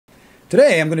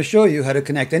Today I'm going to show you how to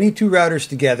connect any two routers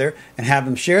together and have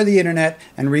them share the internet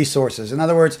and resources. In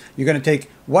other words, you're going to take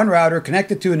one router,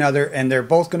 connect it to another, and they're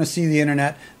both going to see the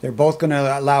internet. They're both going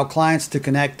to allow clients to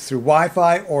connect through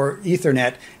Wi-Fi or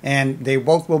Ethernet, and they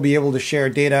both will be able to share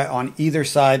data on either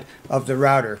side of the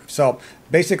router. So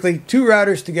basically two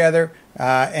routers together,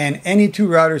 and any two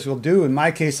routers will do. In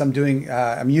my case, I'm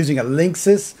using a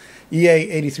Linksys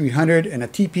EA8300 and a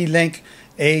TP-Link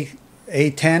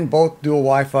A10, both dual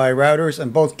Wi-Fi routers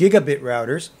and both gigabit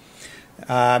routers,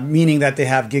 meaning that they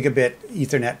have gigabit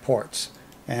Ethernet ports.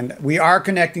 And we are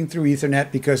connecting through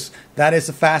Ethernet because that is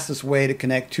the fastest way to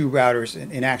connect two routers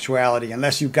in actuality,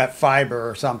 unless you've got fiber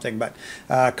or something. But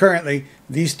currently,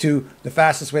 these two, the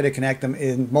fastest way to connect them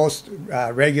in most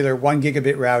regular 1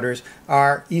 gigabit routers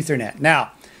are Ethernet.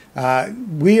 Now,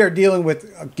 we are dealing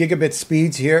with gigabit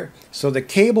speeds here, so the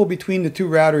cable between the two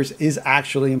routers is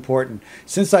actually important.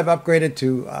 Since I've upgraded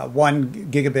to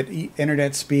 1 gigabit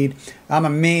internet speed, I'm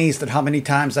amazed at how many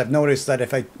times I've noticed that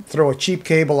if I throw a cheap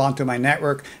cable onto my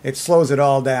network, it slows it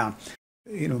all down.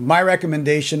 You know, my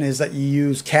recommendation is that you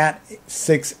use Cat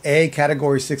 6A,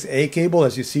 Category 6A cable,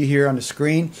 as you see here on the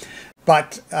screen.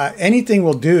 But anything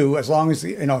will do, as long as,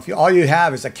 you know, if all you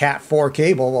have is a Cat 4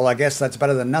 cable, well, I guess that's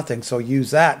better than nothing, so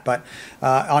use that. But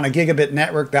on a gigabit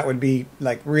network, that would be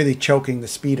like really choking the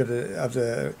speed of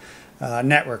the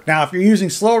network. Now, if you're using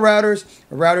slow routers,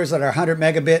 or routers that are 100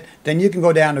 megabit, then you can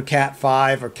go down to Cat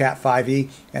 5 or Cat 5e,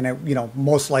 and you know,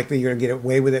 most likely you're going to get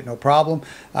away with it, no problem.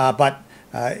 But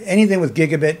anything with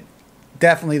gigabit,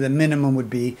 definitely the minimum would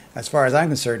be, as far as I'm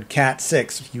concerned, Cat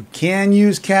 6. You can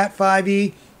use Cat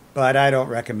 5e, but I don't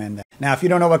recommend that. Now, if you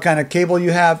don't know what kind of cable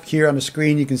you have, here on the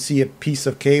screen you can see a piece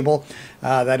of cable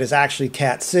that is actually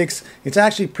Cat 6. It's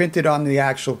actually printed on the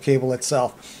actual cable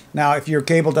itself. Now, if your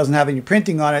cable doesn't have any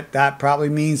printing on it, that probably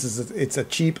means it's a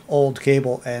cheap old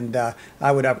cable, and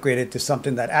I would upgrade it to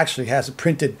something that actually has a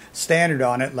printed standard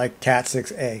on it, like Cat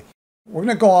 6A. We're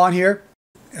going to go on here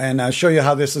and show you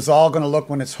how this is all going to look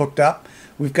when it's hooked up.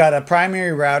 We've got a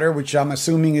primary router, which I'm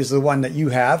assuming is the one that you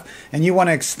have, and you want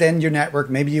to extend your network.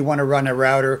 Maybe you want to run a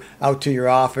router out to your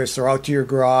office or out to your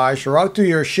garage or out to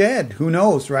your shed. Who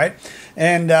knows, right?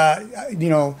 And you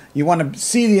know, you want to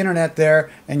see the internet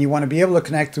there, and you want to be able to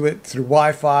connect to it through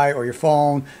Wi-Fi or your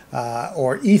phone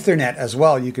or Ethernet as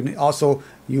well. You can also,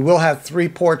 you will have 3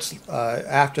 ports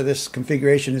after this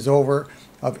configuration is over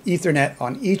of Ethernet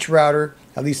on each router,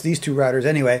 at least these two routers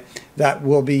anyway, that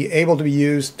will be able to be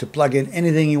used to plug in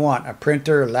anything you want, a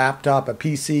printer, a laptop, a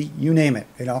PC, you name it,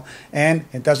 you know. And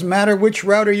it doesn't matter which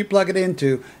router you plug it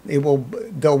into,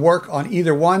 they'll work on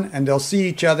either one, and they'll see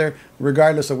each other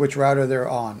regardless of which router they're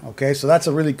on. Okay, so that's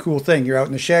a really cool thing. You're out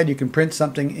in the shed, you can print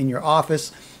something in your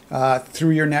office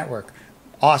through your network.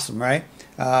 Awesome, right?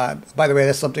 By the way,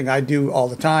 that's something I do all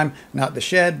the time, not the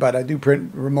shed, but I do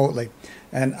print remotely,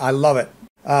 and I love it.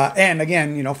 And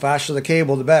again, you know, faster the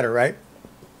cable, the better, right?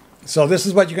 So this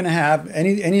is what you're going to have.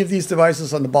 Any of these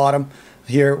devices on the bottom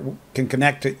here can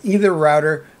connect to either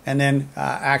router and then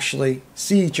actually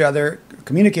see each other,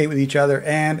 communicate with each other,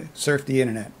 and surf the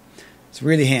internet. It's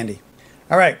really handy.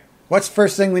 All right, what's the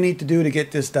first thing we need to do to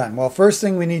get this done? Well, first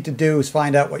thing we need to do is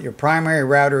find out what your primary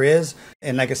router is.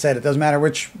 And like I said, it doesn't matter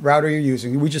which router you're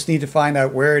using. We just need to find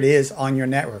out where it is on your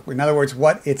network. In other words,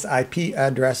 what its IP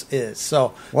address is.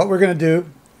 So what we're going to do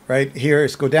right here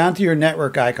is go down to your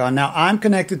network icon. Now, I'm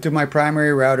connected to my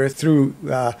primary router through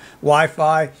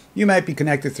Wi-Fi. You might be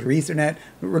connected through Ethernet.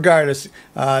 Regardless,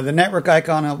 the network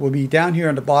icon will be down here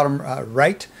on the bottom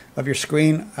right of your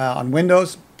screen on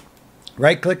Windows.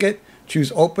 Right-click it.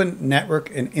 Choose Open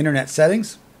Network and Internet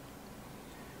Settings,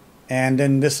 and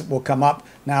then this will come up.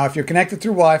 Now, if you're connected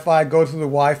through Wi-Fi, go to the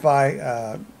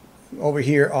Wi-Fi over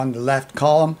here on the left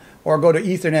column, or go to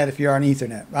Ethernet if you're on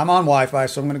Ethernet. I'm on Wi-Fi,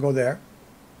 so I'm going to go there.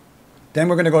 Then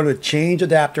we're going to go to Change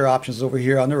Adapter Options over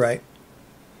here on the right.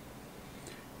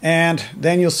 And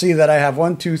then you'll see that I have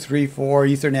 1, 2, 3, 4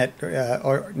 Ethernet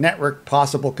or network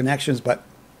possible connections, but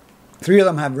 3 of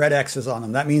them have red X's on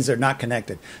them. That means they're not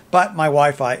connected. But my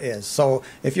Wi-Fi is. So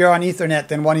if you're on Ethernet,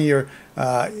 then one of your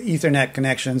Ethernet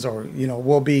connections, or you know,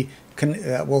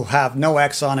 will have no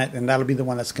X on it, and that'll be the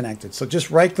one that's connected. So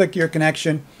just right-click your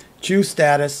connection, choose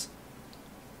Status,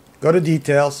 go to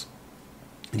Details.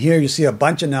 And here you see a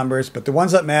bunch of numbers, but the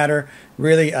ones that matter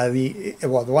really are the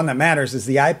one that matters is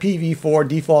the IPv4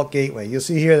 default gateway. You'll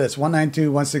see here that's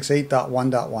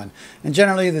 192.168.1.1. And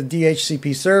generally the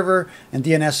DHCP server and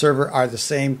DNS server are the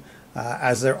same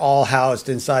as they're all housed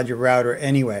inside your router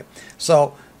anyway.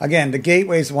 So again, the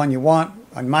gateway is the one you want.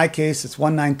 In my case, it's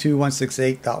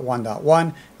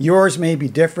 192.168.1.1. Yours may be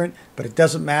different, but it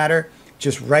doesn't matter.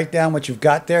 just write down what you've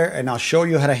got there, and I'll show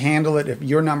you how to handle it if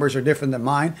your numbers are different than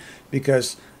mine,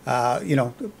 because you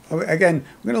know, again,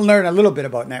 we're going to learn a little bit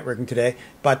about networking today,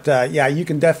 but yeah, you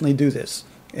can definitely do this,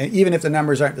 even if the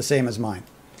numbers aren't the same as mine.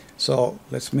 So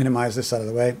let's minimize this out of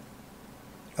the way.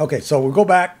 Okay, so we'll go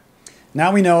back.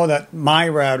 Now we know that my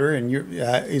router and your,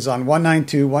 is on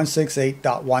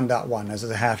 192.168.1.1,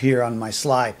 as I have here on my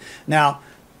slide. Now,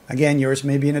 again, yours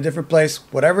may be in a different place.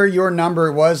 Whatever your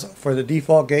number was for the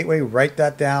default gateway, write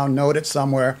that down, note it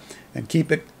somewhere, and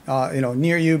keep it you know,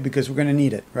 near you, because we're going to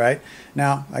need it, right?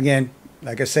 Now, again,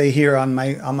 like I say here on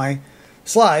my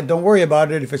slide, don't worry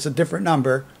about it if it's a different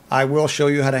number. I will show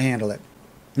you how to handle it.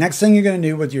 Next thing you're going to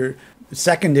do with your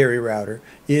secondary router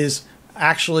is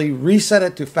actually reset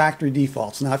it to factory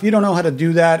defaults. Now, if you don't know how to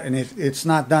do that, and if it's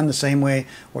not done the same way,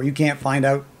 or you can't find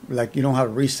out, like you don't have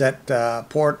a reset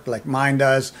port like mine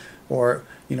does, or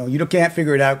you know, you can't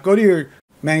figure it out, go to your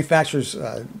manufacturer's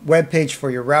web page for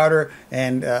your router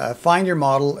and find your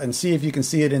model and see if you can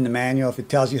see it in the manual, if it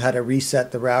tells you how to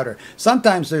reset the router.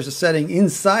 Sometimes there's a setting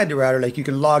inside the router, like you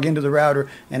can log into the router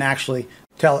and actually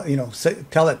tell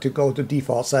it to go to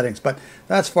default settings, but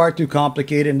that's far too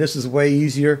complicated, and this is way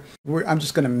easier. I'm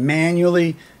just going to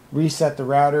manually reset the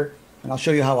router, and I'll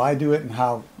show you how I do it and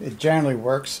how it generally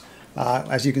works.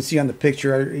 As you can see on the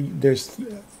picture,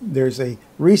 there's a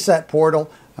reset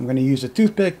portal. I'm going to use a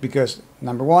toothpick because,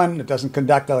 number one, it doesn't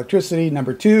conduct electricity.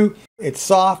 Number two, it's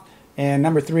soft. And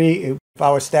number three, if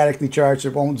I was statically charged,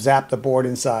 it won't zap the board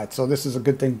inside. So this is a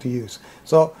good thing to use.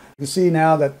 So you see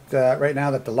now that right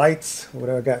now that the lights,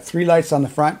 I've got 3 lights on the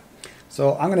front.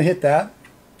 So I'm going to hit that.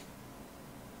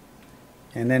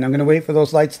 And then I'm going to wait for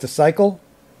those lights to cycle.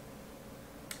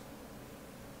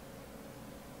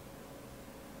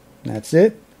 That's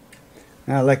it.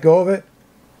 Now let go of it.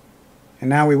 And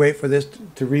now we wait for this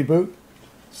to reboot.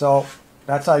 So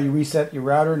that's how you reset your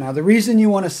router. Now the reason you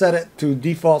want to set it to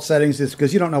default settings is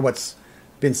because you don't know what's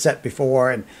been set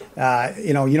before, and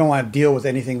you know, you don't want to deal with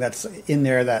anything that's in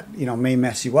there that, you know, may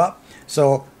mess you up.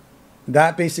 So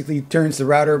that basically turns the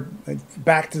router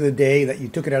back to the day that you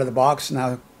took it out of the box.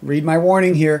 Now read my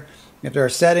warning here. If there are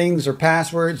settings or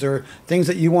passwords or things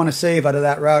that you want to save out of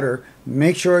that router,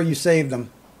 make sure you save them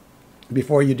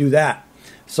before you do that.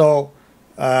 So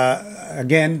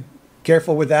again,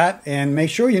 careful with that, and make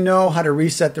sure you know how to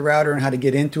reset the router and how to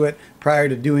get into it prior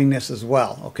to doing this as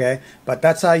well, okay? But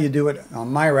that's how you do it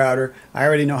on my router. I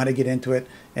already know how to get into it,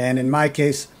 and in my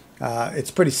case, it's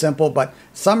pretty simple. But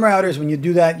some routers, when you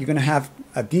do that, you're going to have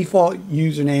a default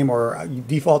username or a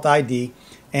default ID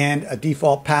and a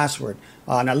default password.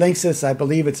 On a Linksys, I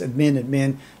believe it's admin,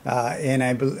 and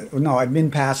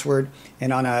admin password.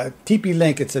 And on a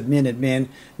TP-Link, it's admin.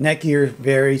 Netgear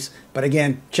varies. But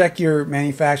again, check your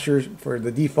manufacturer for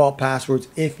the default passwords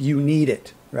if you need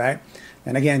it, right?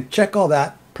 And again, check all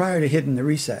that prior to hitting the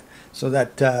reset, so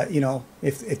that, you know,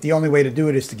 if the only way to do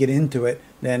it is to get into it,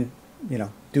 then, you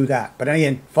know, do that. But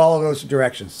again, follow those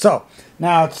directions. So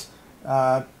now it's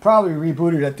probably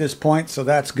rebooted at this point, so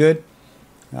that's good.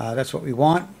 That's what we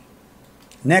want.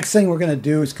 Next thing we're going to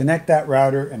do is connect that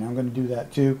router, and I'm going to do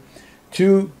that too,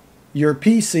 to your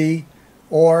PC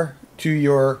or to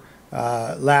your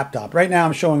laptop. Right now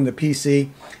I'm showing the PC,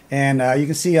 and you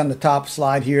can see on the top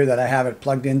slide here that I have it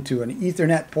plugged into an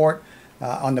Ethernet port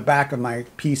on the back of my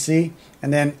PC,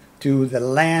 and then to the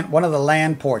LAN, one of the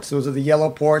LAN ports. Those are the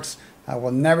yellow ports. I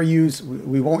will never use,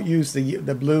 we won't use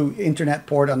the blue internet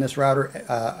port on this router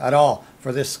at all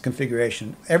for this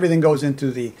configuration. Everything goes into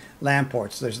the LAN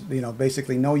ports. There's, you know,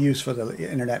 basically no use for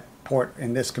the internet port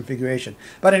in this configuration.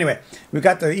 But anyway, we've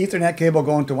got the Ethernet cable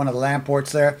going to one of the LAN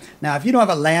ports there. Now, if you don't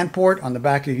have a LAN port on the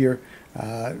back of your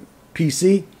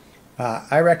PC,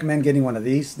 I recommend getting one of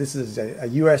these. This is a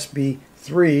USB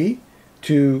 3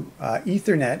 to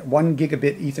Ethernet, 1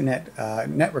 gigabit Ethernet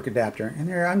network adapter, and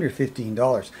they're under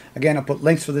 $15. Again, I'll put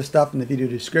links for this stuff in the video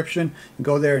description. You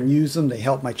go there and use them. They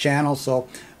help my channel, so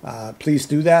please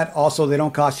do that. Also, they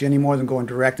don't cost you any more than going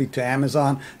directly to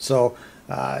Amazon. So,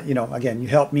 you know, again, you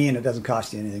help me and it doesn't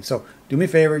cost you anything. So do me a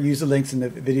favor, use the links in the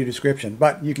video description.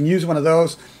 But you can use one of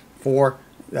those for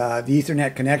the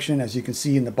Ethernet connection, as you can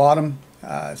see in the bottom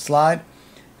slide.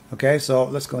 Okay, so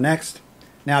let's go next.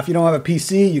 Now, if you don't have a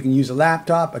PC, you can use a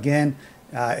laptop. Again,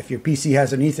 if your PC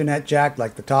has an Ethernet jack,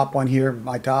 like the top one here,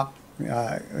 my top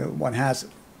one has,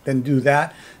 then do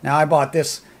that. Now, I bought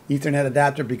this Ethernet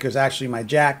adapter because actually my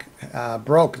jack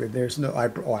broke. There's no,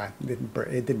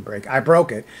 it didn't break. I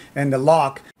broke it, and the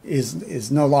lock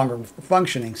is no longer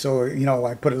functioning. So, you know,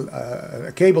 I put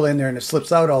a cable in there and it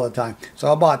slips out all the time.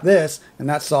 So I bought this, and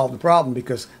that solved the problem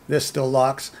because this still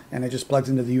locks and it just plugs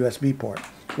into the USB port.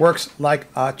 Works like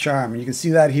a charm. And you can see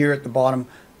that here at the bottom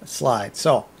slide.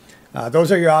 So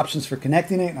those are your options for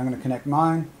connecting it. I'm going to connect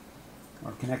mine,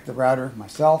 or connect the router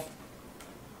myself.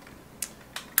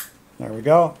 There we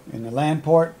go, in the LAN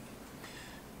port.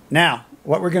 Now,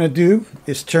 what we're going to do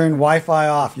is turn Wi-Fi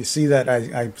off. You see that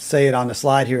I say it on the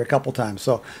slide here a couple times.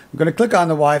 So I'm going to click on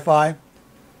the Wi-Fi,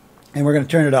 and we're going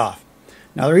to turn it off.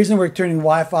 Now, the reason we're turning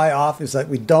Wi-Fi off is that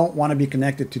we don't want to be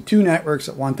connected to two networks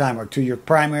at one time, or to your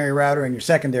primary router and your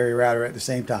secondary router at the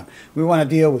same time. We want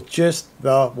to deal with just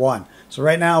the one. So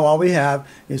right now, all we have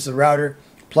is the router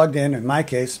plugged in my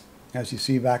case, as you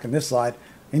see back in this slide,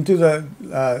 into the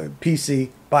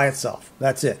PC by itself.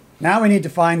 That's it. Now we need to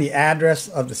find the address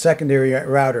of the secondary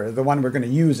router, the one we're going to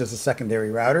use as a secondary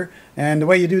router. And the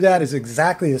way you do that is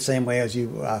exactly the same way as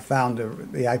you found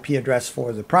the IP address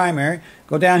for the primary.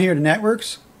 Go down here to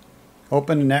Networks,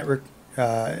 open the network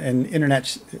and Internet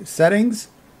settings.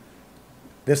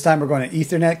 This time we're going to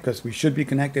Ethernet because we should be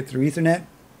connected through Ethernet.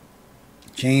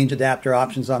 Change adapter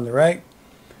options on the right.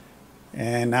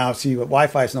 And now see what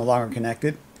Wi-Fi is no longer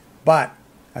connected. But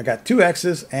I got two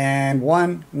X's and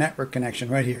one network connection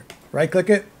right here. Right click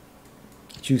it,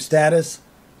 choose status,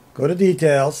 go to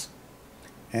details,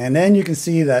 and then you can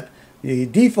see that the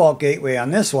default gateway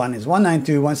on this one is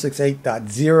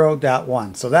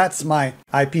 192.168.0.1. So that's my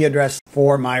IP address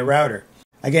for my router.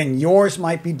 Again, yours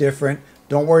might be different.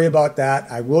 Don't worry about that.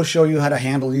 I will show you how to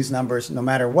handle these numbers no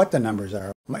matter what the numbers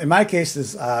are. In my case,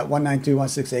 is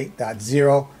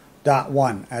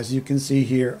 192.168.0.1, as you can see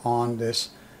here on this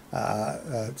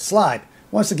slide.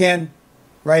 Once again,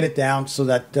 write it down so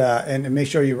that and make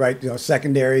sure you write,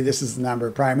 secondary, this is the number,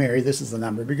 primary, this is the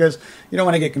number, because you don't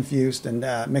want to get confused and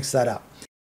mix that up.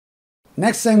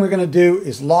 Next thing we're going to do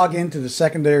is log into the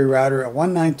secondary router at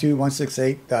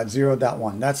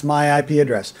 192.168.0.1. That's my IP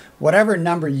address. Whatever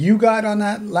number you got on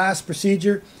that last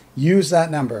procedure, use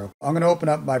that number. I'm going to open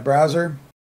up my browser.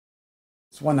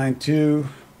 It's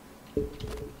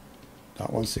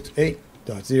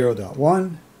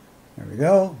 192.168.0.1. There we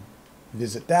go.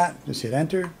 Visit that. Just hit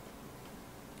enter.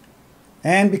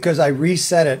 And because I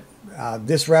reset it,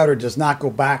 this router does not go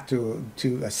back to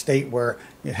a state where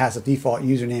it has a default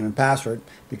username and password,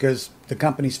 because the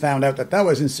company's found out that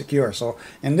was insecure. So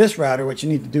in this router, what you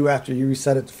need to do after you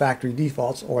reset it to factory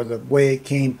defaults, or the way it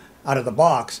came out of the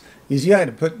box, is you got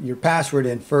to put your password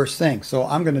in first thing. So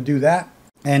I'm going to do that,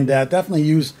 and definitely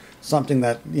use something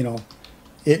that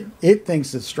it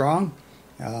thinks is strong.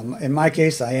 In my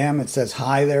case, I am. It says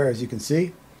hi there, as you can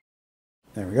see.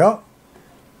 There we go.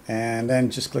 And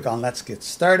then just click on Let's Get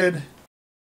Started.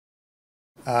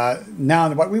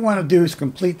 Now, what we want to do is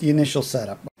complete the initial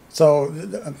setup. So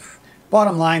the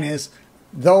bottom line is,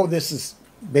 though this is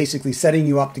basically setting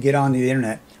you up to get on the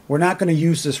internet, we're not going to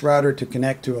use this router to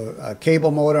connect to a cable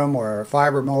modem or a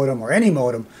fiber modem or any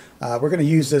modem. We're going to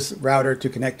use this router to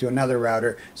connect to another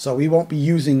router. So we won't be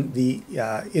using the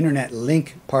internet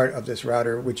link part of this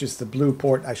router, which is the blue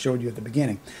port I showed you at the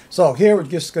beginning. So here we're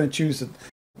just going to choose,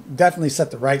 definitely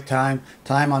set the right time.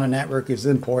 Time on a network is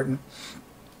important.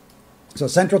 So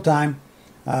central time,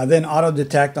 then auto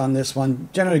detect on this one.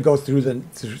 Generally go through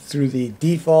the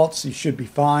defaults. You should be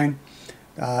fine.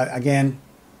 Again,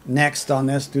 next on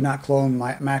this, do not clone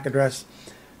my MAC address.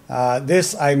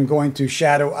 This I'm going to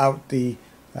shadow out the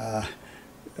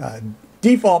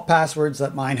default passwords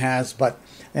that mine has,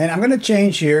 and I'm going to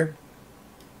change here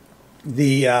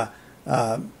the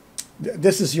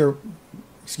this is your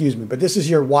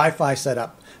Wi-Fi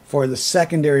setup for the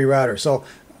secondary router. So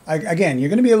again, you're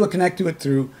going to be able to connect to it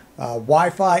through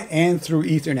Wi-Fi and through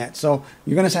Ethernet. So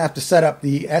you're going to have to set up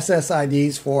the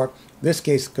SSIDs for this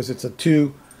case, because it's a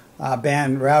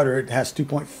band router. It has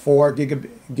 2.4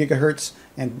 gigahertz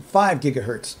and 5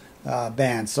 gigahertz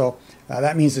band. So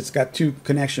that means it's got two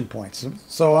connection points.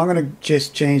 So I'm going to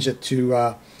just change it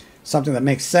to something that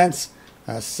makes sense.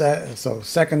 So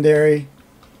secondary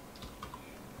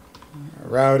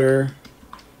router,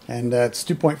 and it's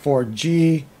 2.4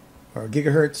 G or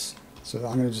gigahertz. So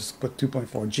I'm going to just put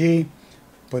 2.4 G,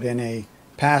 put in a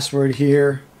password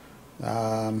here.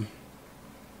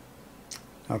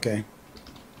 Okay.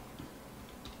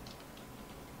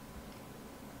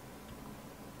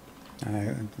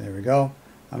 There we go.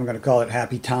 I'm going to call it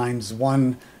Happy Times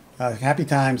one, Happy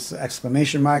Times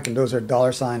exclamation mark, and those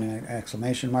are $sign and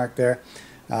exclamation mark there.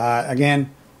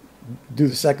 Again, do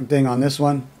the second thing on this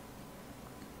one,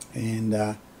 and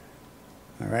all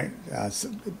right,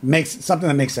 makes something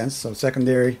that makes sense. So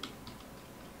secondary.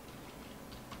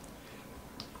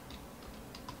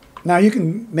 Now you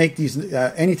can make these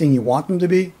anything you want them to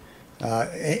be.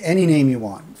 Any name you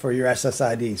want for your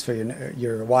SSIDs, for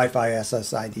your Wi-Fi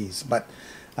SSIDs, but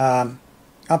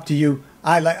up to you.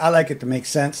 I like it to make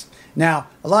sense. Now,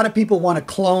 a lot of people want to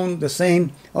clone the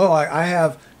same. Oh, I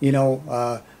have, you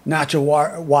know, Nacho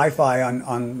Wi-Fi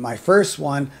on my first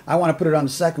one. I want to put it on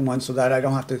the second one so that I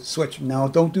don't have to switch. No,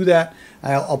 don't do that.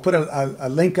 I'll put a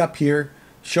link up here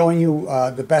showing you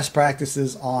the best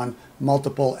practices on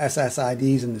multiple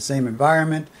SSIDs in the same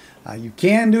environment. You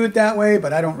can do it that way,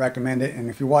 but I don't recommend it. And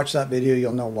if you watch that video,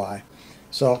 you'll know why.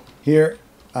 So here,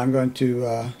 I'm going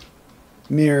to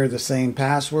mirror the same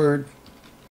password.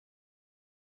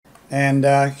 And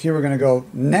here we're going to go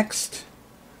next.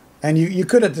 And you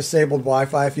could have disabled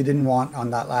Wi-Fi if you didn't want on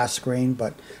that last screen,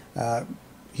 but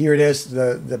here it is,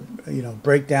 the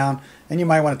breakdown. And you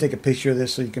might want to take a picture of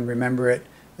this so you can remember it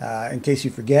in case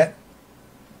you forget.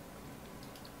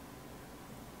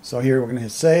 So here we're going to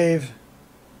hit save.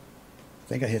 I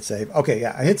think I hit save. Okay,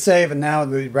 yeah, I hit save, and now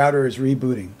the router is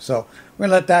rebooting. So we're going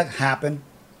to let that happen.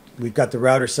 We've got the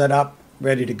router set up,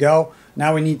 ready to go.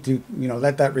 Now we need to,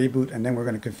 let that reboot, and then we're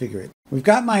going to configure it. We've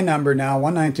got my number now,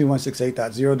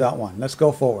 192.168.0.1. Let's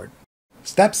go forward.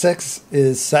 Step 6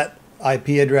 is set IP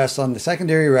address on the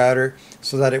secondary router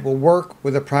so that it will work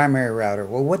with a primary router.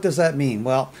 Well, what does that mean?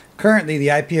 Well, currently the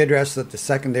IP address that the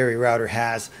secondary router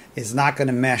has is not going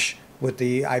to mesh with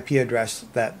the IP address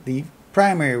that the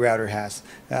primary router has.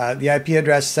 The IP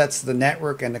address sets the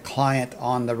network and the client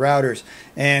on the routers,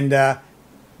 and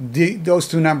those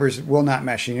two numbers will not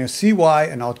mesh. And you'll see why,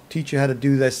 and I'll teach you how to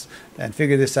do this and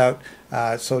figure this out.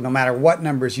 So no matter what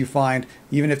numbers you find,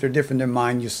 even if they're different than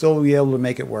mine, you'll still be able to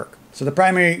make it work. So the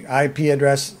primary IP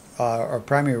address or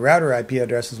primary router IP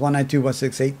address is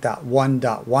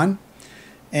 192.168.1.1,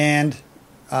 and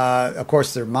of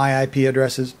course they're my IP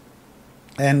addresses.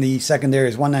 And the secondary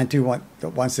is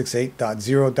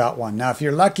 192.168.0.1. Now, if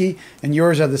you're lucky and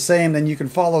yours are the same, then you can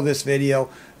follow this video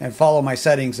and follow my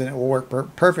settings, and it will work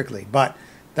perfectly. But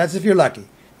that's if you're lucky.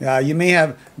 You may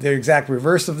have the exact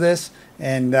reverse of this,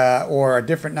 and or a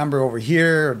different number over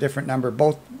here, or a different number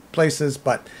both places.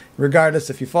 But regardless,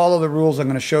 if you follow the rules I'm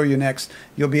going to show you next,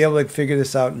 you'll be able to figure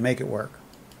this out and make it work.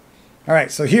 All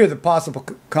right, so here are the possible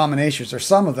combinations, or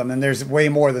some of them, and there's way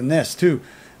more than this too.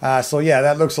 So yeah,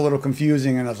 that looks a little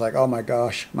confusing, and I was like, oh my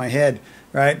gosh, my head,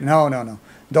 right? No.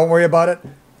 Don't worry about it.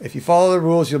 If you follow the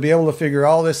rules, you'll be able to figure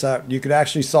all this out. You could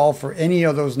actually solve for any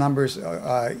of those numbers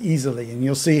easily, and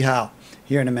you'll see how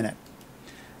here in a minute.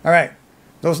 All right,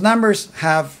 those numbers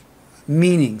have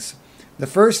meanings. The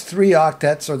first 3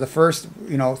 octets, or the first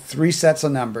 3 sets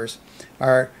of numbers,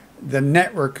 are the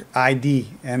network ID,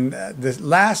 and the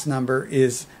last number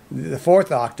is the 4th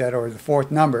octet, or the 4th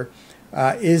number,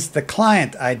 is the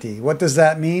client ID. What does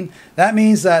that mean? That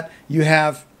means that you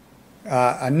have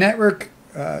a network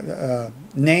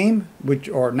name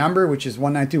or number, which is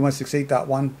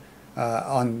 192.168.1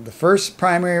 on the first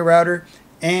primary router,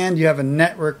 and you have a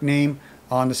network name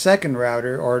on the second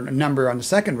router, or a number on the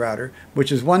second router,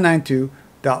 which is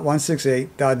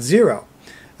 192.168.0.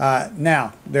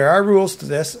 Now, there are rules to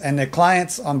this, and the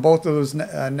clients on both of those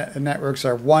networks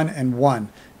are 1 and 1,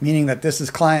 meaning that this is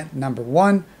client number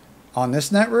 1 on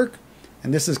this network,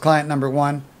 and this is client number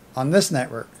 1 on this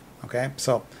network. Okay,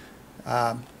 so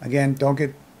again, don't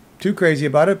get too crazy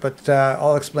about it, but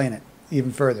I'll explain it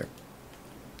even further.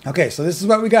 Okay, so this is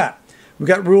what we got. We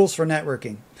got rules for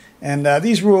networking, and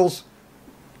these rules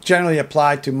generally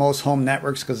apply to most home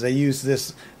networks because they use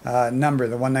this number,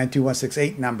 the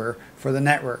 192.168 number, for the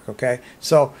network. Okay,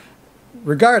 so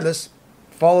regardless,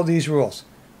 follow these rules.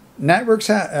 Networks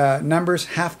numbers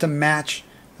have to match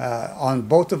on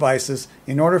both devices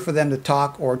in order for them to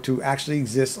talk or to actually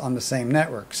exist on the same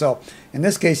network. So in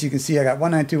this case, you can see I got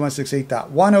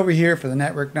 192.168.1 over here for the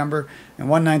network number, and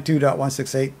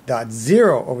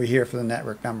 192.168.0 over here for the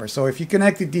network number. So if you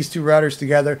connected these two routers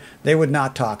together, they would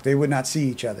not talk. They would not see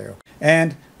each other.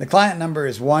 And the client number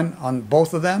is 1 on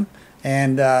both of them.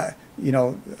 And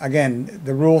again,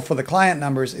 the rule for the client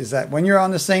numbers is that when you're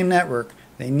on the same network,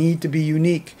 they need to be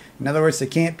unique. In other words, they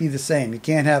can't be the same. You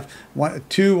can't have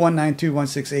 2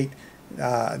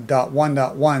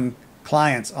 192.168.1.1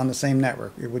 clients on the same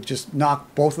network. It would just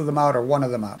knock both of them out or one of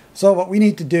them out. So what we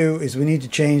need to do is we need to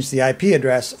change the IP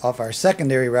address of our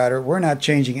secondary router. We're not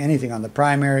changing anything on the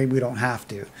primary. We don't have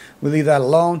to. We leave that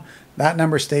alone. That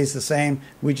number stays the same.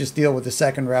 We just deal with the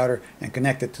second router and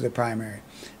connect it to the primary,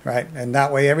 right? And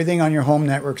that way everything on your home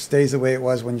network stays the way it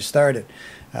was when you started.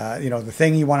 The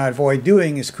thing you want to avoid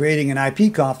doing is creating an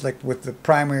IP conflict with the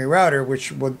primary router,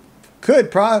 which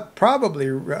could probably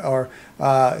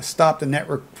stop the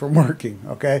network from working.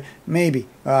 Okay, maybe,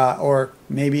 or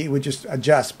maybe it would just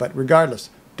adjust. But regardless,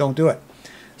 don't do it.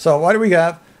 So what do we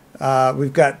have?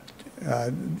 We've got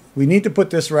we need to put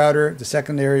this router, the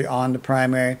secondary, on the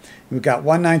primary. We've got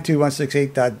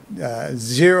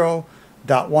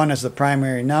 192.168.0.1 as the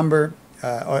primary number,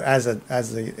 or as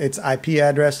its IP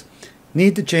address.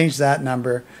 Need to change that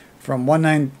number from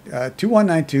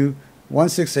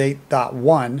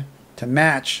 192.168.1 to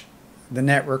match the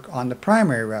network on the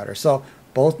primary router. So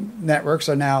both networks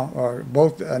are now, or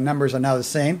both numbers are now the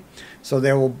same. So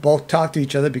they will both talk to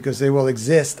each other because they will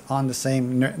exist on the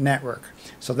same network.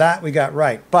 So that we got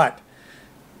right. But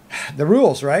the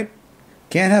rules, right?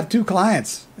 Can't have two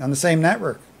clients on the same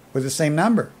network with the same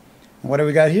number. And what do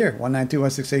we got here?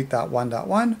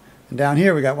 192.168.1.1. And down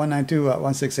here we got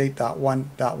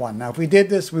 192.168.1.1. Now if we did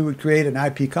this, we would create an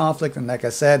IP conflict. And like I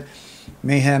said,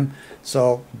 mayhem.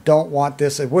 So don't want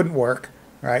this. It wouldn't work.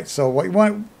 Right? So what you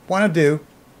want to do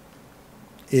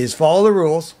is follow the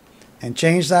rules and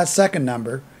change that second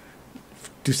number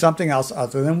to something else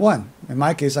other than 1. In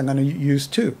my case, I'm going to use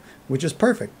 2, which is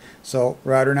perfect. So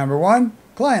router number 1,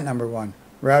 client number 1.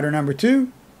 Router number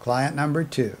 2, client number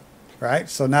 2. Right?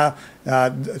 So now,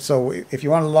 so if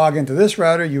you want to log into this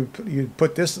router, you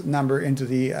put this number into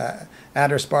the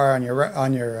address bar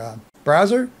on your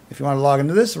browser. If you want to log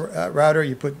into this router,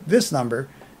 you put this number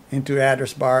into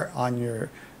address bar on your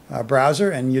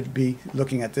browser, and you'd be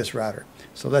looking at this router.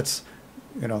 So let's,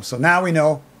 so now we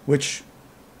know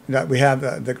that we have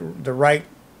the right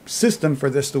system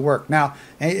for this to work. Now,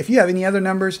 if you have any other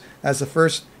numbers as the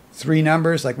first 3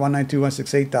 numbers, like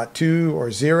 192.168.2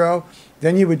 or 0,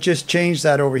 then you would just change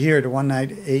that over here to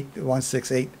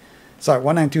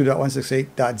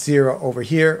 192.168.0 over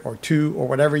here, or 2, or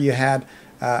whatever you had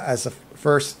as the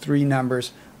first 3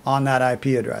 numbers on that IP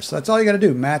address. So that's all you got to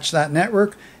do. Match that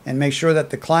network and make sure that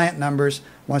the client numbers,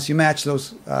 once you match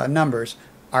those numbers,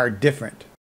 are different.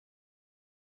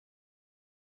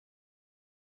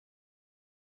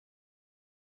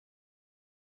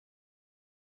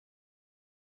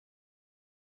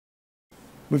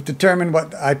 We've determined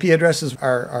what IP addresses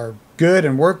are good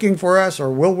and working for us, or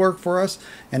will work for us.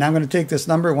 And I'm going to take this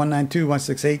number,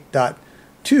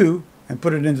 192.168.2, and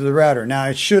put it into the router. Now,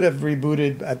 it should have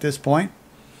rebooted at this point.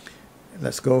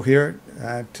 Let's go here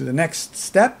to the next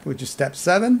step, which is step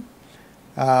 7.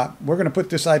 We're going to put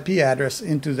this IP address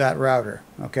into that router.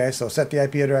 Okay, so set the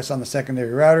IP address on the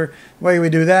secondary router. The way we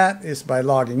do that is by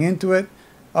logging into it.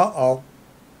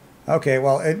 Okay,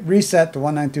 well, it reset to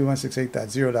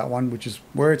 192.168.0.1, which is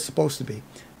where it's supposed to be.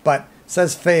 But it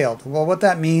says failed. Well, what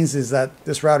that means is that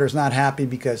this router is not happy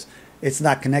because it's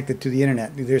not connected to the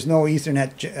internet. There's no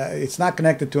Ethernet. It's not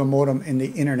connected to a modem in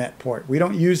the internet port. We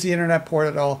don't use the internet port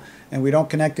at all, and we don't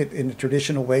connect it in a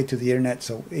traditional way to the internet,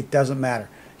 so it doesn't matter.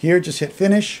 Here, just hit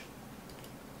finish,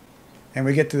 and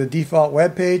we get to the default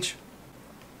web page,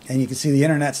 and you can see the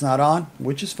internet's not on,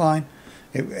 which is fine.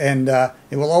 It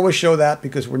will always show that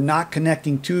because we're not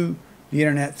connecting to the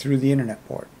internet through the internet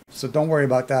port. So don't worry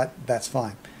about that. That's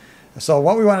fine. So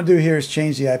what we want to do here is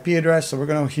change the IP address. So we're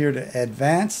going to here to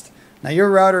advanced. Now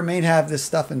your router may have this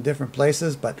stuff in different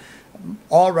places, but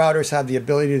all routers have the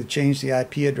ability to change the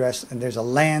IP address, and there's a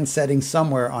LAN setting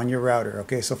somewhere on your router.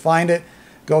 Okay, so find it,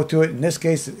 go to it. In this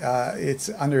case, it's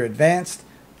under advanced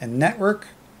and network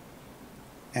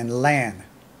and LAN.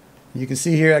 You can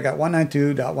see here I got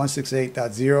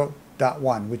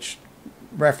 192.168.0.1, which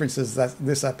references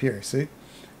this up here, see?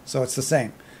 So it's the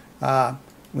same.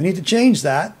 We need to change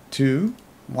that to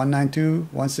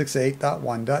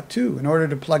 192.168.1.2 in order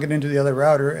to plug it into the other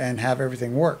router and have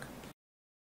everything work.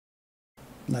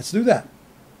 Let's do that.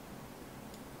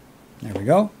 There we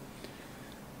go.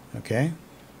 Okay.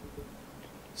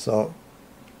 So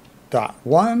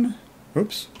 .1,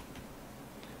 oops.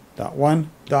 .1,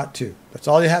 .2. That's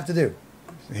all you have to do.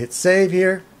 So hit save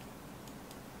here,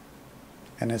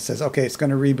 and it says, okay, it's going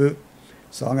to reboot.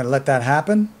 So I'm going to let that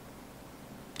happen.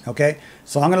 Okay,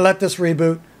 so I'm going to let this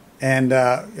reboot, and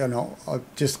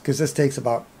just because this takes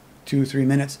about 2-3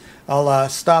 minutes, I'll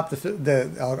stop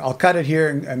I'll cut it here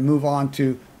and move on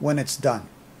to when it's done.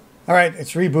 All right,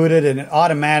 it's rebooted, and it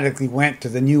automatically went to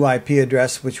the new IP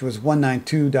address, which was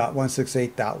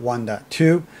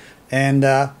 192.168.1.2,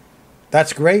 and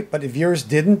that's great, but if yours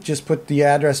didn't, just put the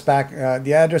address back,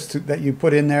 the address that you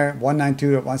put in there,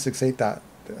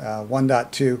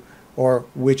 192.168.1.2, or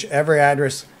whichever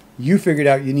address you figured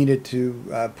out you needed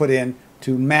to put in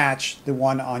to match the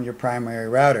one on your primary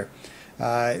router.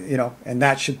 And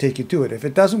that should take you to it. If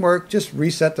it doesn't work, just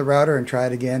reset the router and try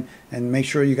it again, and make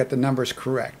sure you got the numbers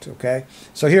correct, okay?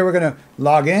 So here we're going to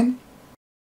log in.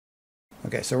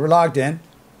 Okay, so we're logged in.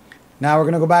 Now we're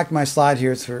going to go back to my slide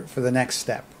here for the next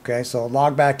step. Okay, so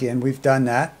log back in. We've done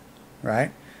that,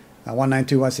 right?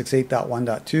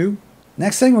 192.168.1.2.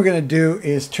 Next thing we're going to do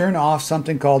is turn off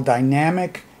something called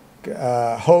Dynamic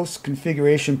Host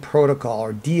Configuration Protocol,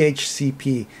 or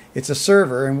DHCP. It's a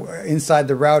server inside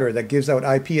the router that gives out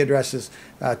IP addresses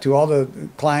to all the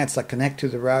clients that connect to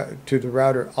the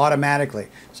router automatically.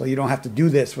 So you don't have to do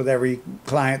this with every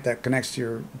client that connects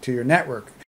to your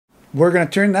network. We're going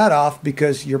to turn that off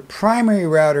because your primary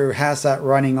router has that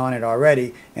running on it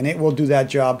already, and it will do that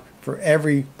job for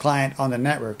every client on the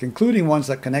network, including ones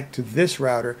that connect to this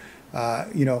router,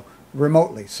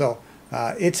 remotely. So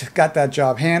it's got that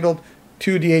job handled.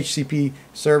 2 DHCP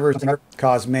servers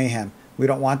cause mayhem. We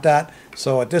don't want that.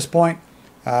 So at this point,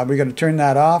 we're going to turn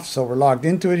that off. So we're logged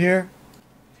into it here,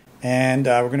 and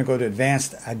we're going to go to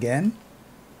Advanced again,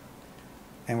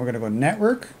 and we're going to go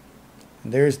Network.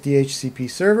 And there's DHCP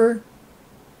server.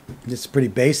 It's pretty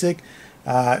basic.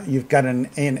 You've got an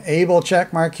enable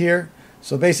check mark here.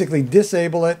 So basically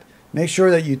disable it. Make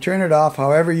sure that you turn it off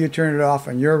however you turn it off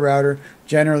on your router.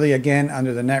 Generally, again,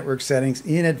 under the network settings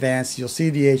in Advanced, you'll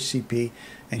see DHCP.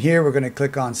 And here we're going to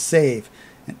click on Save.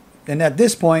 And at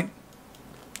this point,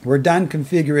 we're done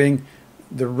configuring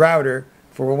the router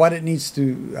for what it needs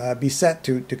to be set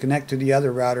to connect to the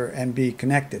other router and be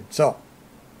connected. So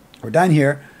we're done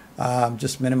here.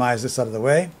 Just minimize this out of the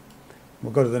way.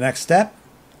 We'll go to the next step.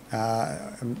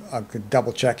 I could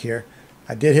double check here.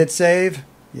 I did hit save.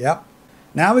 Yep.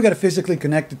 Now we got to physically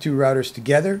connect the two routers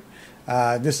together.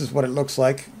 This is what it looks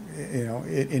like.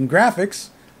 In graphics,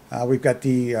 we've got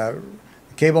the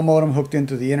cable modem hooked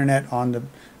into the internet on the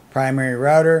primary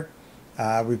router.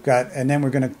 And then we're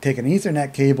going to take an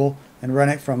Ethernet cable and run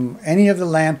it from any of the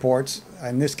LAN ports.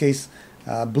 In this case,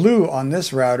 blue on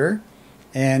this router,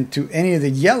 and to any of the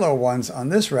yellow ones on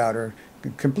this router.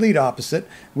 Complete opposite.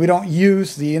 We don't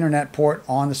use the internet port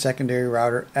on the secondary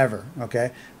router ever.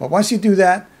 Okay, but once you do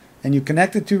that and you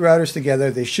connect the two routers together,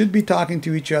 they should be talking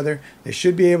to each other. They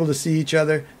should be able to see each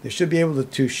other. They should be able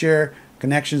to share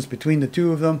connections between the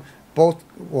two of them. Both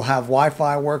will have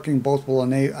Wi-Fi working. Both will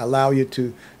allow you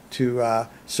to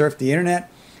surf the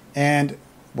internet. And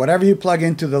whatever you plug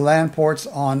into the LAN ports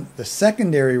on the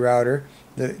secondary router,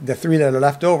 the 3 that are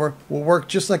left over, will work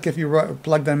just like if you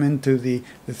plug them into the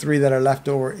 3 that are left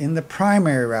over in the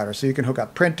primary router. So you can hook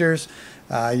up printers,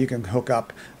 you can hook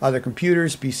up other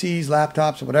computers, PCs,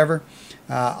 laptops, whatever,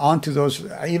 onto those,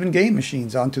 even game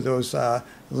machines, onto those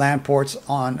LAN ports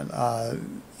on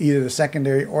either the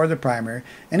secondary or the primary.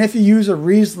 And if you use a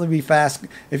reasonably fast,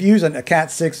 if you use a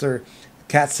Cat6 or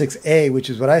Cat6A, which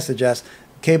is what I suggest,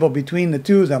 cable between the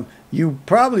two of them, you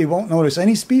probably won't notice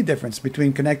any speed difference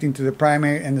between connecting to the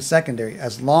primary and the secondary,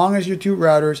 as long as your two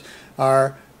routers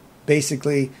are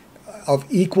basically of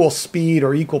equal speed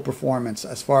or equal performance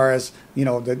as far as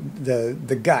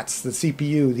the guts, the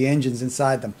CPU, the engines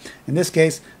inside them. In this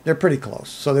case, they're pretty close,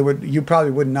 so you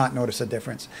probably would not notice a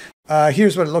difference.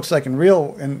 Here's what it looks like in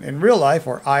real life,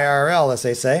 or IRL, as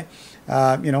they say.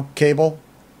 Cable.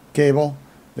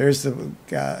 There's the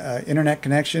internet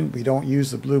connection. We don't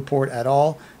use the blue port at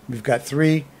all. We've got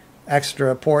 3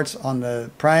 extra ports on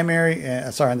the primary,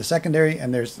 on the secondary,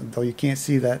 and though you can't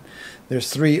see that, there's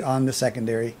 3 on the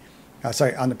secondary,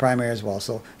 on the primary as well.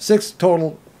 So 6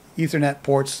 total Ethernet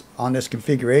ports on this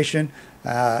configuration,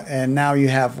 and now you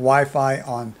have Wi-Fi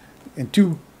in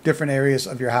 2 different areas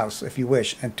of your house, if you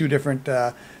wish, and 2 different,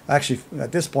 actually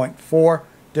at this point, 4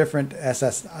 different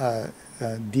SSIDs.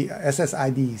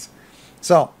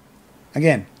 So,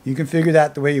 again, you can figure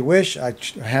that the way you wish. I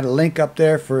had a link up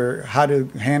there for how to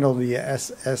handle the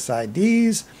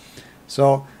SSIDs.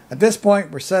 So, at this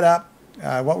point, we're set up.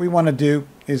 What we want to do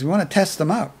is we want to test them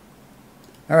out.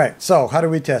 All right, so how do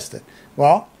we test it?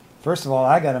 Well, first of all,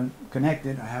 I got them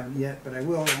connected. I haven't yet, but I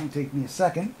will. It won't take me a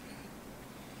second.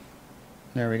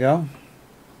 There we go.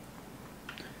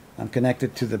 I'm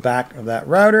connected to the back of that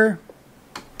router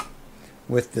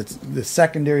with the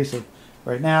secondary. So,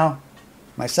 right now,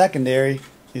 my secondary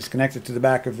is connected to the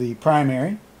back of the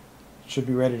primary. It should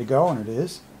be ready to go, and it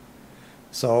is.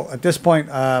 So at this point,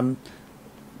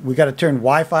 we got to turn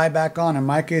Wi-Fi back on in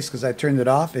my case because I turned it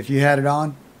off. If you had it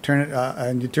on, turn it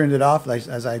and you turned it off,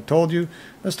 as I told you.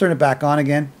 Let's turn it back on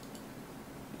again.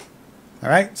 All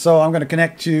right, so I'm going to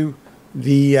connect to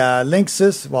the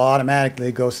Linksys. Well, automatically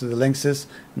it goes to the Linksys.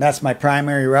 And that's my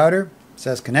primary router. It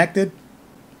says connected.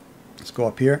 Let's go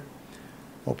up here.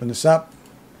 Open this up.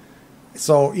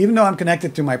 So even though I'm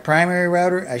connected to my primary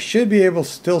router, I should be able to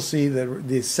still see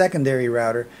the secondary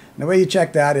router. And the way you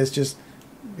check that is just,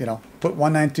 put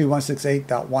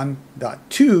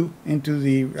 192.168.1.2 into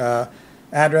the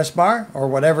address bar, or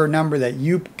whatever number that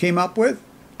you came up with.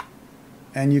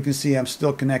 and you can see I'm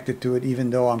still connected to it even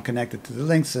though I'm connected to the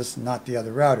Linksys, not the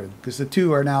other router, because the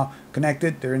two are now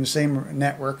connected, they're in the same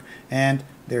network, and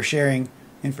they're sharing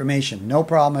information. No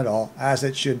problem at all, as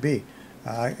it should be.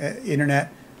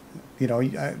 Internet, you know,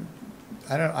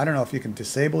 I don't know if you can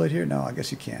disable it here. No, I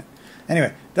guess you can't.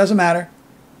 Anyway, doesn't matter.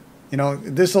 You know,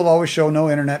 this will always show no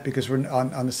internet because we're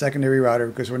on the secondary router,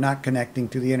 because we're not connecting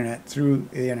to the internet through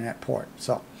the internet port.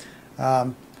 So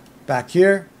back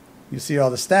here, you see all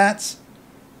the stats.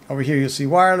 Over here, you'll see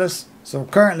wireless. So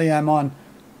currently, I'm on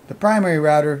the primary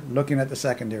router looking at the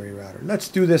secondary router. Let's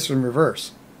do this in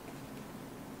reverse.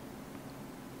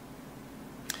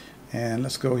 And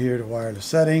let's go here to wireless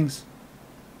settings.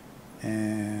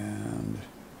 And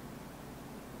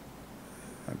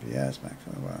RBS,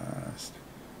 maximum wireless.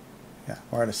 Yeah,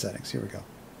 wireless settings. Here we go.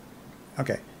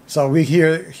 Okay, so we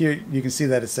here you can see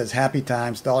that it says happy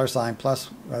times $$ plus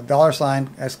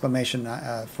 $! Exclamation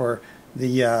for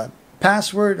the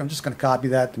password. I'm just going to copy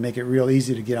that to make it real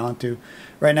easy to get onto.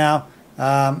 Right now,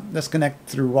 let's connect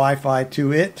through Wi-Fi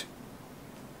to it.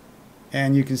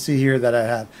 And you can see here that I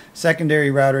have secondary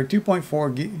router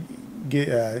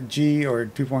 2.4 G or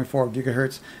 2.4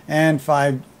 gigahertz and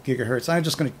 5 gigahertz. I'm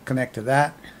just going to connect to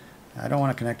that. I don't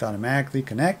want to connect automatically.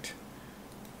 Connect.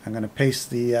 I'm going to paste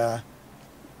the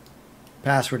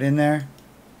password in there.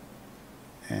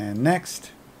 And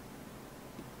next.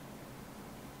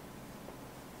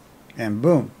 And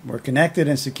boom, we're connected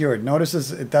and secured.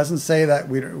 Notice it doesn't say that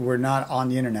we're not on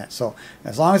the internet. So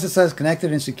as long as it says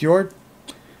connected and secured,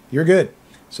 you're good.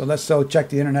 So let's check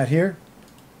the internet here.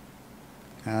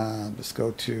 Let's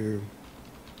go to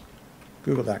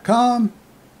google.com.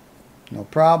 No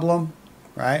problem,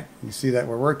 right? You see that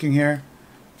we're working here.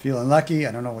 Feeling lucky.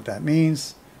 I don't know what that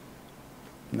means.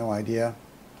 No idea.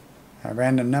 A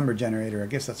random number generator. I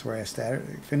guess that's where I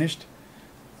finished.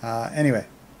 Anyway,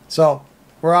 so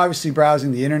we're obviously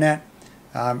browsing the internet.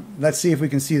 Let's see if we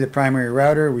can see the primary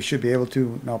router. We should be able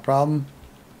to, no problem.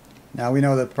 Now we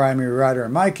know that the primary router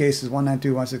in my case is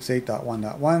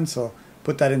 192.168.1.1, so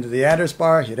put that into the address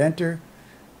bar, hit enter,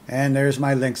 and there's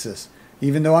my Linksys.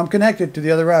 Even though I'm connected to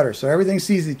the other router, so everything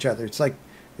sees each other. It's like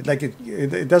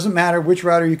it doesn't matter which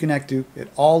router you connect to, it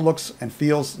all looks and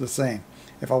feels the same.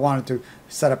 If I wanted to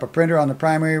set up a printer on the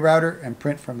primary router and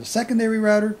print from the secondary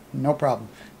router, no problem.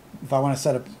 If I want to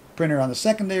set up a printer on the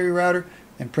secondary router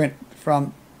and print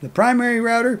from the primary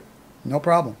router, no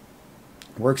problem.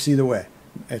 Works either way.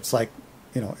 It's like,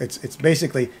 you know, it's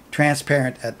basically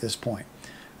transparent at this point.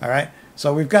 All right,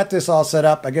 so we've got this all set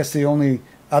up. I guess the only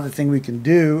other thing we can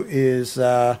do is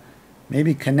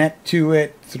maybe connect to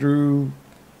it through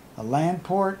a LAN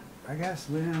port, I guess.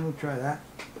 We'll try that.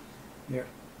 Here.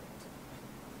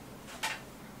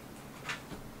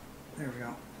 There we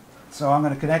go. So I'm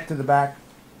going to connect to the back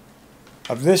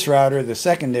of this router, the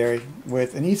secondary,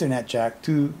 with an Ethernet jack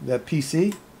to the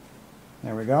PC.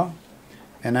 There we go.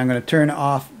 And I'm going to turn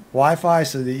off Wi-Fi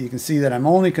so that you can see that I'm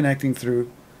only connecting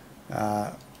through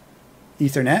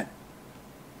Ethernet.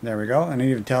 There we go. And it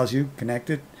even tells you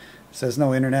connected. It says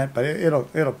no internet, but it'll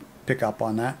pick up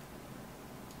on that.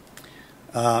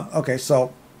 Okay,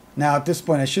 so now at this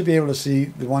point I should be able to see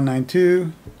the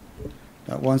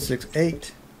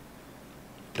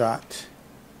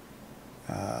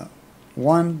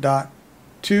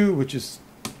 192.168.1.2, which is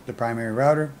the primary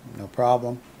router. No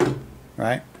problem,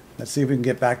 right? Let's see if we can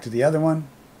get back to the other one.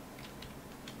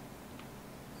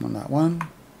 1.1.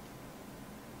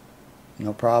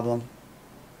 No problem.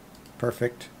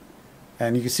 Perfect.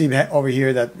 And you can see over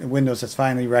here that Windows has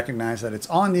finally recognized that it's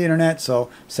on the internet,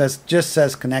 so just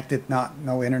says connected, not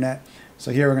no internet. So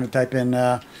here we're going to type in,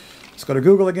 let's go to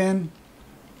Google again.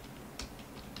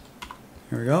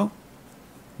 Here we go.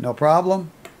 No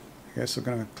problem. I guess we're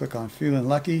going to click on Feeling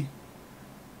Lucky.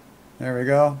 There we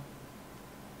go.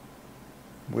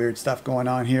 Weird stuff going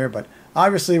on here, but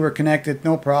obviously we're connected,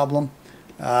 no problem.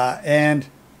 And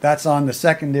that's on the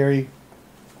secondary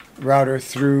router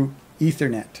through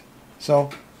Ethernet. So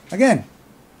again,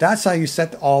 that's how you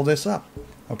set all this up.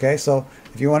 Okay, so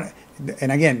if you want,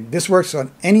 and again, this works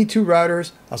on any two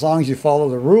routers as long as you follow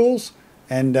the rules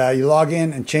and you log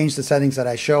in and change the settings that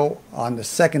I show on the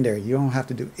secondary. You don't have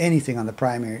to do anything on the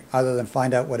primary other than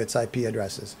find out what its IP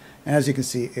address is. And as you can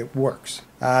see, it works.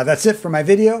 That's it for my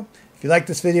video. If you like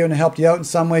this video and it helped you out in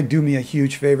some way, do me a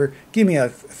huge favor. Give me a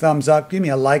thumbs up. Give me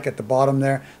a like at the bottom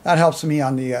there. That helps me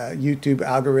on the YouTube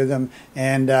algorithm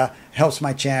and helps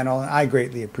my channel, and I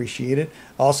greatly appreciate it.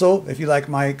 Also, if you like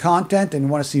my content and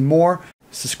want to see more,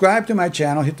 subscribe to my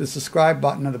channel. Hit the subscribe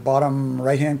button at the bottom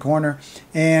right-hand corner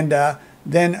and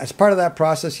Then as part of that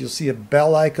process, you'll see a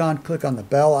bell icon. Click on the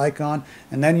bell icon,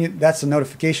 and then that's the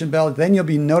notification bell. Then you'll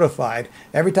be notified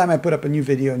every time I put up a new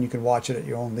video, and you can watch it at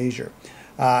your own leisure.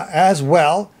 As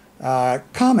well,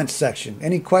 comments section.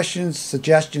 Any questions,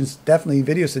 suggestions, definitely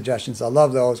video suggestions. I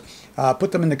love those.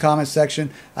 Put them in the comments section.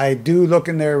 I do look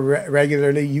in there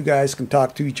regularly. You guys can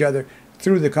talk to each other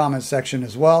through the comments section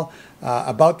as well.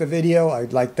 About the video,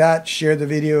 I'd like that. Share the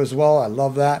video as well. I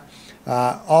love that.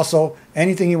 Also,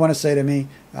 anything you want to say to me,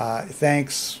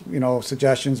 thanks,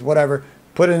 suggestions, whatever,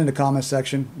 put it in the comments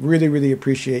section. Really, really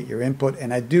appreciate your input.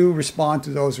 And I do respond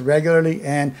to those regularly.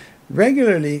 And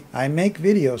regularly, I make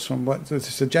videos from the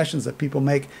suggestions that people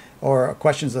make or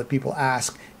questions that people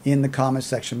ask in the comments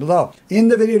section below. In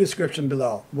the video description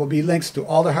below will be links to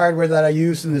all the hardware that I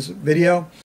use in this video.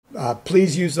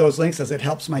 Please use those links, as it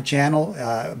helps my channel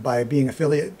by being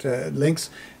affiliate links.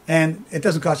 And it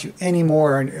doesn't cost you any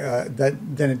more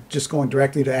than just going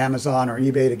directly to Amazon or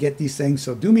eBay to get these things.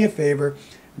 So do me a favor.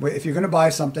 If you're going to buy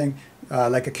something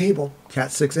like a cable, Cat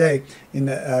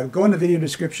 6A, go in the video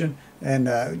description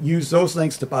and use those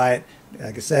links to buy it.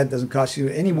 Like I said, it doesn't cost you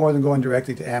any more than going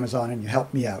directly to Amazon, and you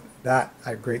help me out. That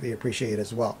I greatly appreciate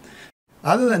as well.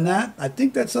 Other than that, I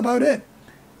think that's about it.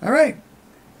 All right.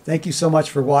 Thank you so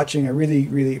much for watching. I really,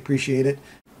 really appreciate it.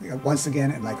 Once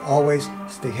again, and like always,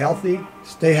 stay healthy,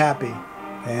 stay happy,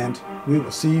 and we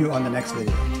will see you on the next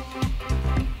video.